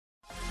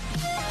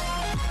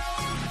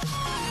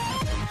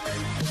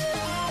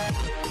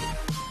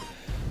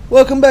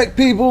Welcome back,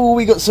 people.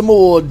 We got some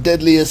more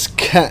Deadliest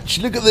catch.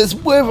 Look at this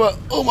weather.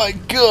 Oh my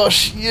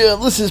gosh. Yeah,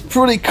 this is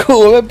pretty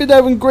cool. I've been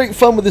having great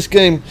fun with this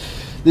game.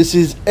 This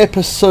is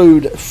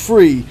episode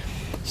 3.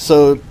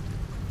 So,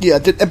 yeah, I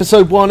did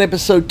episode 1,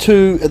 episode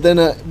 2, and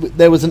then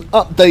there was an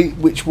update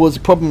which was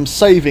problem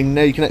saving.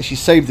 Now you can actually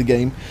save the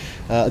game.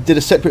 I did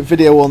a separate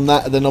video on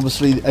that, and then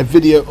obviously a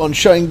video on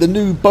showing the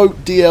new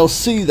boat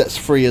DLC that's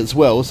free as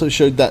well. So I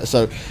showed that.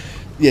 So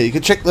yeah, you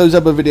can check those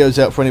other videos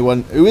out for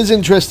anyone who is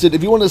interested.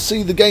 If you want to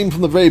see the game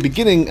from the very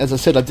beginning, as I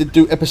said, I did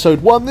do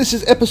episode 1. This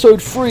is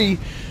episode 3,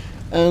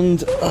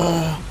 and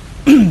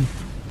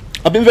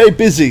I've been very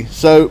busy.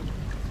 So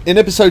in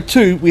episode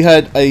 2, we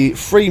had a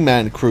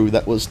 3-man crew.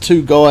 That was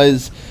 2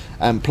 guys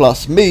and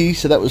plus me,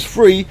 so that was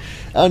 3.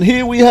 And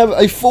here we have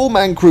a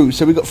 4-man crew.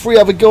 So we've got 3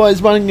 other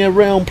guys running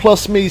around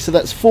plus me, so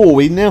that's 4.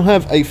 We now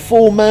have a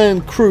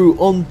 4-man crew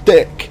on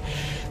deck.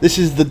 This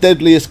is the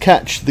Deadliest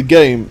catch, the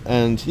game,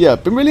 and yeah,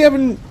 I've been really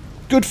having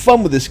good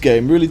fun with this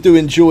game. Really do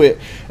enjoy it.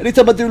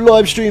 Anytime I do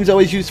live streams, I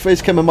always use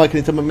facecam and mic.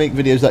 Anytime I make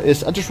videos like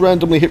this, I just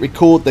randomly hit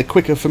record. They're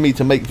quicker for me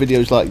to make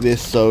videos like this,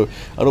 so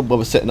I don't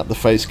bother setting up the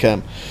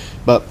facecam.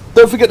 But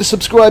don't forget to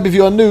subscribe if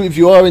you are new, if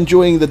you are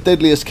enjoying the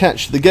Deadliest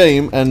catch, the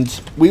game.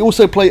 And we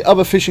also play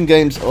other fishing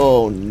games.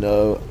 Oh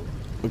no.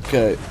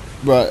 Okay.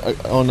 Right.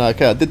 Oh no.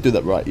 Okay, I did do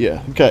that right.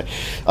 Yeah. Okay.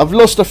 I've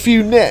lost a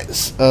few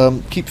nets.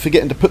 Keep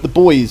forgetting to put the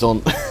buoys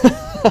on.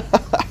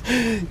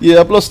 Yeah,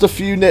 I've lost a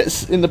few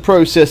nets in the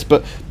process,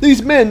 but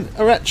these men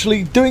are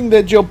actually doing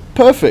their job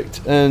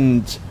perfect,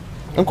 and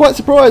I'm quite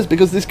surprised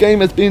because this game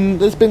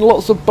there's been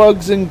lots of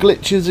bugs and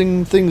glitches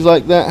and things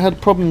like that. I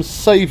had problems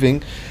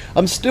saving.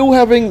 I'm still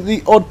having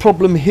the odd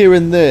problem here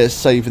and there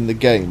saving the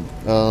game.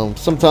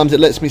 Sometimes it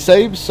lets me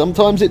save,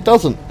 sometimes it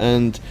doesn't,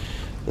 and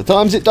the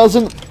times it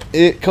doesn't,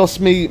 it costs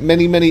me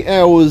many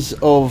hours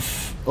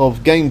of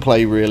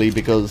gameplay really,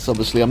 because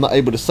obviously I'm not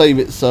able to save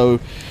it. So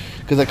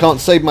because I can't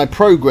save my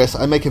progress,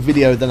 I make a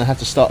video, then I have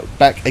to start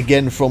back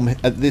again from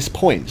at this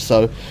point.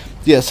 So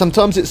yeah,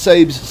 sometimes it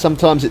saves,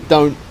 sometimes it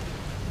don't.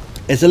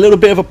 It's a little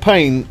bit of a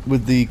pain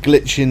with the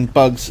glitching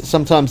bugs.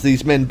 Sometimes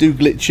these men do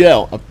glitch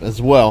out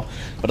as well,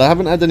 but I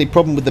haven't had any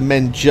problem with the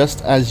men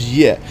just as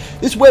yet.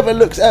 This weather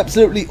looks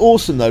absolutely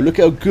awesome though. Look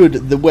how good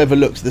the weather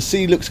looks. The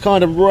sea looks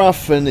kind of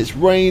rough and it's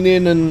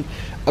raining, and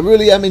I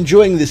really am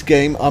enjoying this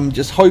game. I'm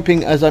just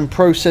hoping as I'm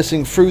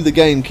processing through the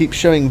game, keep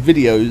showing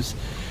videos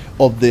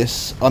of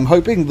this, I'm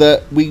hoping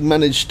that we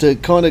manage to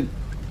kind of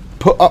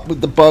put up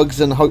with the bugs,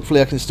 and hopefully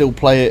I can still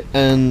play it,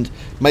 and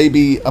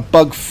maybe a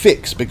bug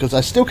fix, because I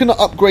still cannot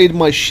upgrade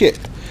my ship.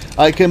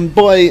 I can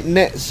buy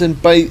nets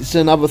and baits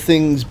and other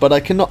things, but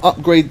I cannot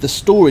upgrade the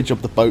storage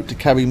of the boat to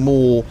carry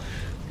more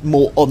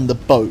on the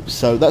boat.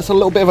 So that's a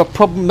little bit of a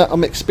problem that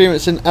I'm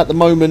experiencing at the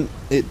moment.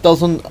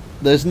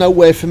 There's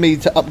nowhere for me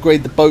to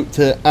upgrade the boat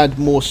to add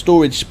more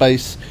storage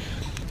space.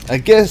 I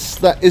guess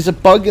that is a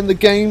bug in the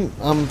game.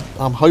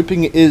 I'm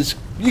hoping it is.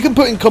 You can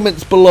put in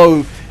comments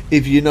below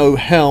if you know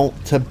how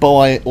to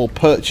buy or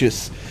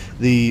purchase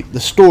the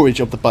storage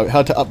of the boat,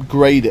 how to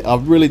upgrade it. I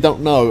really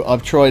don't know.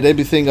 I've tried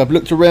everything. I've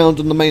looked around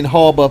on the main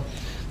harbour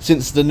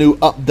since the new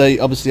update.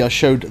 Obviously I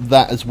showed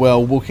that as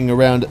well, walking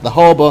around at the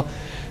harbour.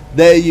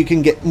 There you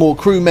can get more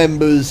crew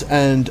members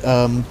and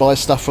buy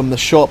stuff from the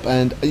shop,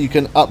 and you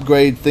can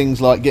upgrade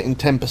things like getting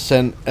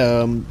 10%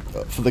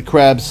 for the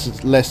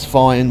crabs, less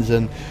fines,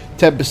 and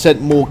 10%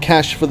 more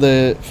cash for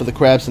the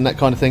crabs and that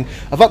kind of thing.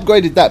 I've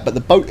upgraded that, but the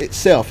boat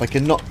itself I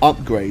cannot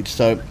upgrade.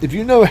 So if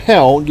you know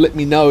how, let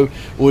me know.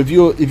 Or if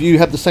you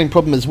have the same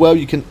problem as well,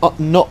 you can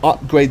not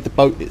upgrade the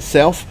boat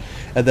itself,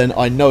 and then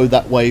I know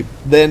that way.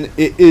 Then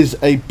it is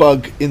a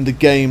bug in the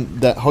game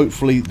that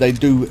hopefully they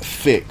do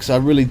fix. I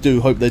really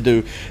do hope they do.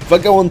 If I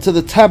go onto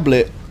the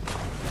tablet,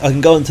 I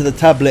can go onto the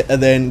tablet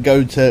and then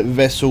go to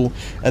vessel,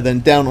 and then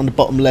down on the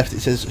bottom left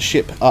it says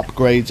ship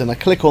upgrades, and I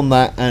click on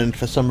that, and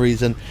for some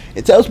reason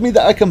it tells me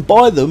that I can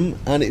buy them,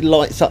 and it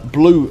lights up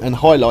blue and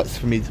highlights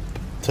for me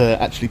to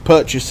actually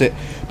purchase it,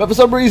 but for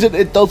some reason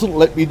it doesn't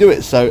let me do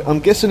it. So I'm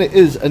guessing it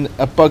is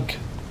a bug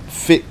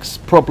fix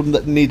problem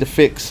that need a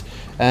fix.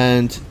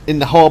 And in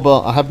the harbour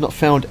I have not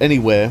found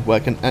anywhere where I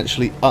can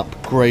actually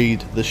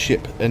upgrade the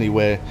ship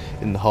anywhere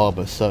in the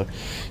harbour. So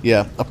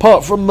yeah,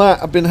 apart from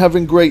that, I've been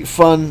having great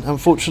fun.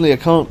 Unfortunately I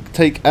can't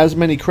take as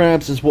many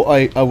crabs as what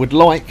I would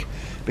like,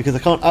 because I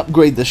can't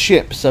upgrade the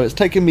ship. So it's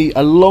taken me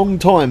a long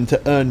time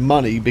to earn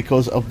money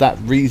because of that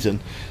reason.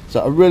 So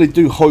I really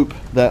do hope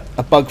that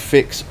a bug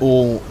fix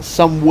or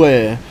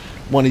somewhere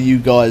one of you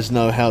guys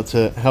know how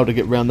to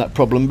get around that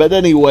problem. But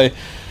anyway,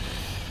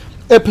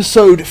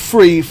 episode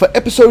 3. For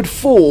episode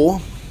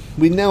 4,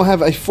 we now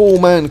have a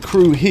 4-man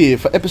crew here.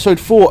 For episode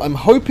 4, I'm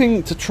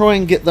hoping to try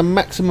and get the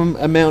maximum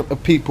amount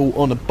of people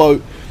on a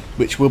boat,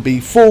 which will be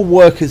 4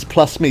 workers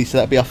plus me. So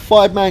that'll be a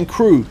 5-man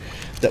crew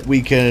that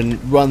we can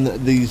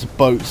run these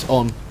boats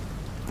on.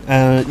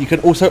 You can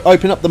also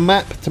open up the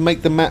map to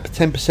make the map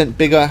 10%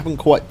 bigger. I haven't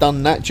quite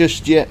done that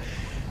just yet.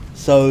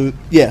 So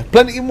yeah,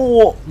 plenty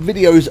more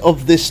videos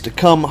of this to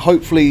come.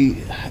 Hopefully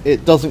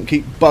it doesn't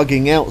keep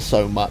bugging out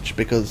so much,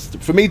 because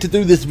for me to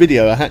do this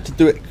video I had to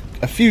do it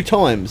a few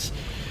times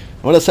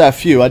When I say a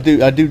few, I do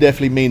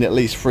definitely mean at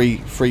least three,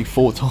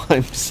 4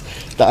 times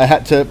that I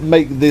had to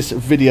make this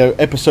video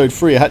episode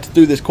 3. I had to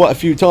do this quite a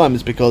few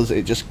times because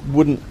it just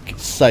wouldn't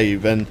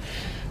save, and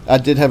I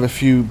did have a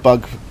few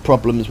bug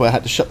problems where I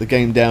had to shut the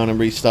game down and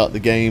restart the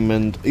game,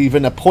 and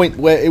even a point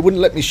where it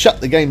wouldn't let me shut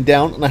the game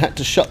down and I had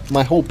to shut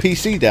my whole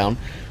PC down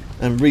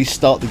and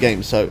restart the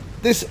game. So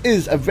this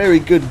is a very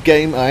good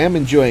game. I am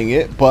enjoying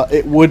it, but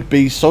it would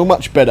be so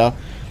much better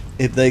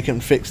if they can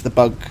fix the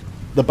bug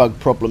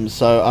problems.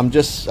 So I'm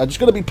just going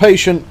to be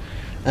patient,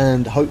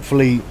 and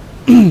hopefully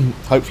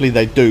hopefully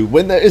they do.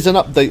 When there is an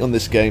update on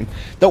this game,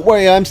 don't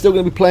worry, I'm still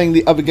going to be playing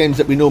the other games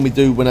that we normally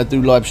do when I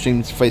do live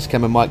streams,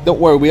 Facecam and mic. Don't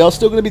worry, we are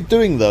still going to be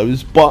doing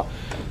those, but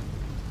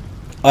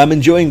I'm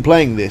enjoying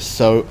playing this,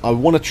 so I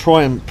want to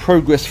try and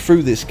progress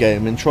through this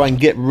game and try and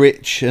get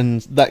rich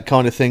and that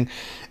kind of thing.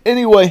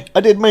 Anyway,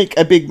 I did make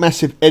a big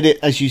massive edit,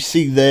 as you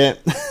see there.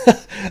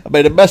 I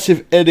made a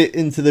massive edit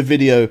into the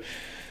video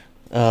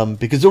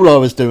because all I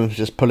was doing was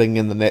just pulling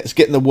in the nets,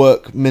 getting the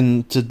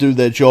workmen to do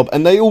their job,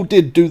 and they all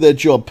did do their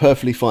job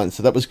perfectly fine,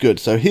 so that was good.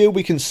 So here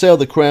we can sell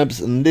the crabs,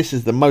 and this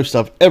is the most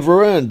I've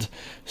ever earned,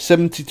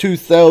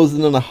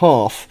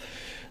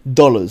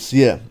 $72,500.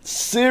 Yeah,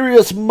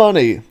 serious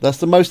money. That's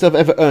the most I've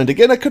ever earned.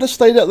 Again, I could have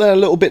stayed up there a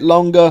little bit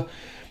longer,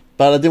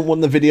 but I didn't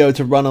want the video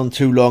to run on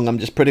too long. I'm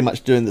just pretty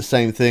much doing the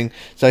same thing.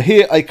 So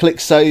here I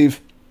click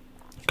save,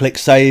 click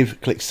save,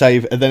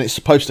 and then it's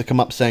supposed to come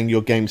up saying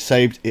your game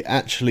saved. It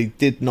actually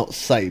did not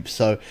save,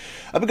 so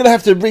I'm going to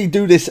have to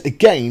redo this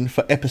again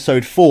for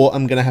episode 4.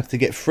 I'm going to have to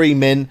get 3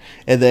 men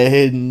and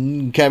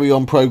then carry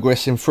on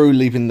progressing through,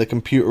 leaving the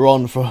computer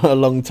on for a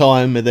long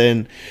time, and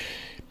then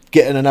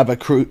getting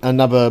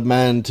another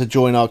man to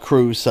join our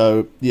crew.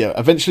 So yeah,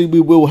 eventually we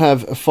will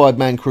have a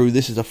 5-man crew.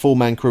 This is a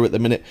 4-man crew at the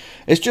minute.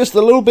 It's just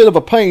a little bit of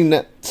a pain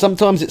that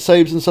sometimes it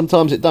saves and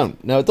sometimes it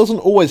don't. Now, it doesn't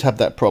always have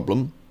that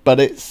problem, but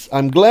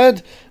I'm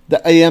glad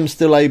that I am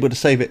still able to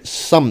save it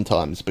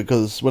sometimes,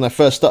 because when I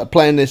first started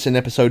playing this in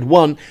episode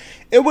 1,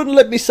 it wouldn't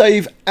let me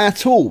save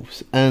at all,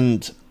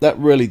 and that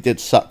really did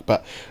suck.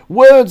 But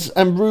words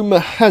and rumour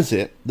has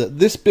it that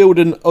this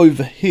building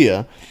over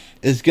here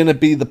is going to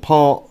be the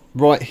part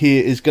right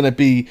here, is going to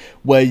be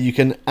where you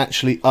can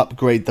actually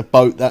upgrade the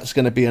boat. That's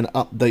going to be an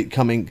update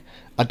coming.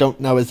 I don't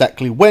know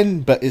exactly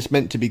when, but it's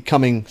meant to be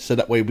coming, so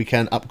that way we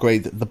can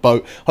upgrade the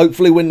boat.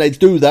 Hopefully when they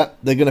do that,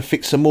 they're going to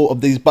fix some more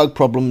of these bug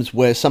problems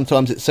where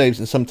sometimes it saves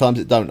and sometimes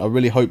it don't. I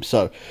really hope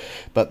so.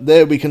 But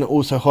there we can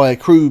also hire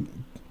crew,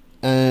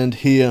 and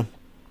here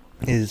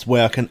is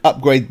where I can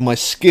upgrade my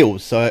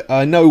skills. So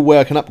I know where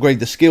I can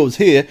upgrade the skills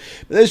here,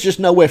 but there's just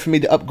nowhere for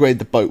me to upgrade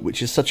the boat,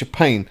 which is such a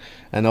pain.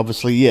 And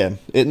obviously, yeah,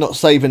 it not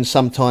saving,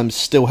 sometimes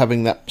still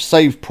having that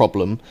save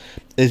problem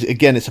is,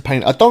 again, it's a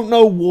pain. I don't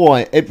know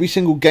why every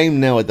single game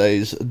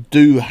nowadays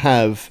do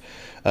have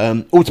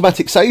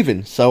automatic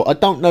saving, so I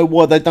don't know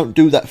why they don't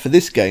do that for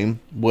this game,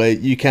 where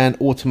you can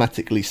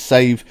automatically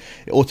save.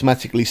 It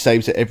automatically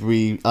saves it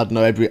every, I don't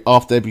know,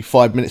 after every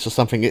 5 minutes or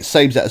something. It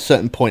saves at a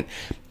certain point.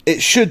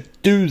 It should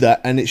do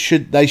that, and they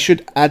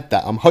should add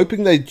that. I'm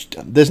hoping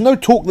there's no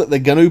talk that they're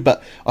going to,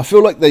 but I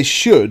feel like they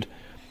should.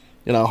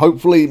 You know,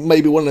 hopefully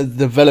maybe one of the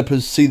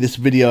developers see this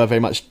video. I very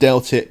much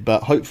doubt it,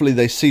 but hopefully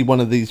they see one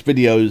of these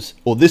videos,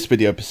 or this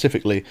video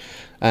specifically,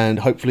 and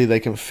hopefully they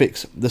can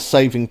fix the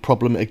saving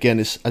problem. Again,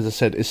 as I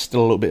said, is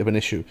still a little bit of an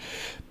issue.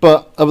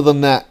 But other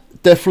than that,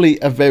 definitely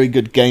a very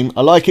good game.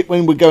 I like it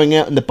when we're going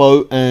out in the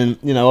boat, and,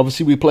 you know,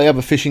 obviously we play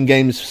other fishing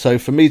games, so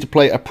for me to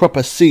play a proper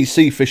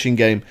CC fishing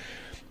game,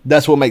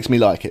 that's what makes me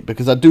like it,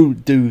 because I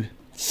do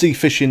sea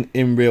fishing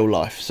in real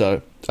life.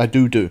 So I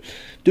do,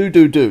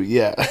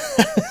 yeah.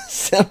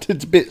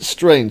 Sounded a bit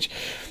strange.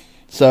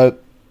 So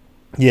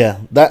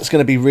yeah, that's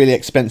going to be really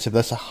expensive.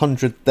 That's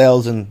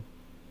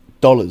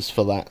 $100,000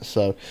 for that.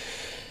 So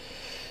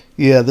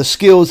yeah, the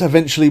skills,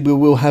 eventually we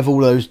will have all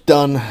those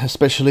done,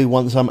 especially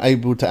once I'm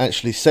able to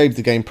actually save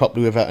the game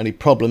properly without any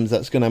problems.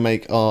 That's going to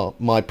make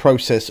my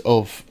process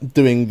of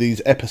doing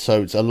these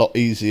episodes a lot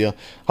easier.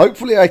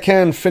 Hopefully I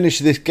can finish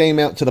this game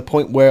out to the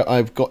point where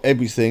I've got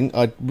everything.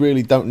 I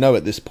really don't know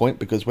at this point,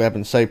 because we're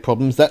having save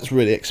problems. That's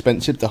really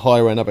expensive to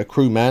hire another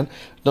crewman.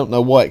 Don't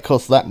know why it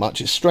costs that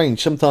much. It's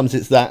strange. Sometimes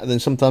it's that, and then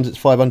sometimes it's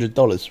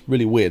 $500.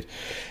 Really weird.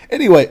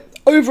 Anyway,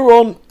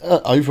 moving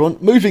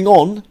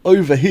on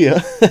over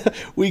here,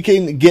 we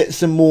can get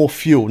some more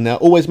fuel. Now,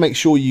 always make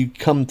sure you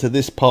come to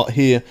this part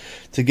here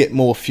to get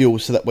more fuel,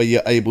 so that way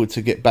you're able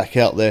to get back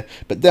out there.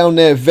 But down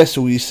there,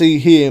 vessel, you see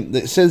here,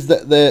 it says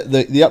that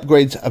the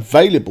upgrade's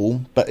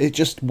available, but it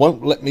just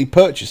won't let me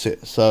purchase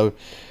it. So,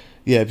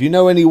 yeah, if you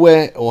know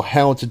anywhere or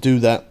how to do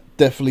that,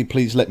 definitely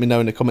please let me know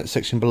in the comment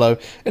section below.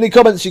 Any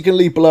comments you can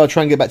leave below. I'll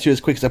try and get back to you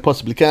as quick as I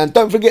possibly can.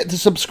 Don't forget to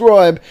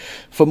subscribe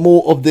for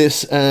more of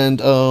this,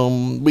 and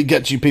we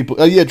get you people.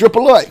 Oh yeah, drop a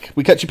like.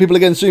 We catch you people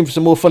again soon for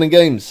some more fun and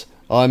games.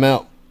 I'm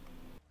out.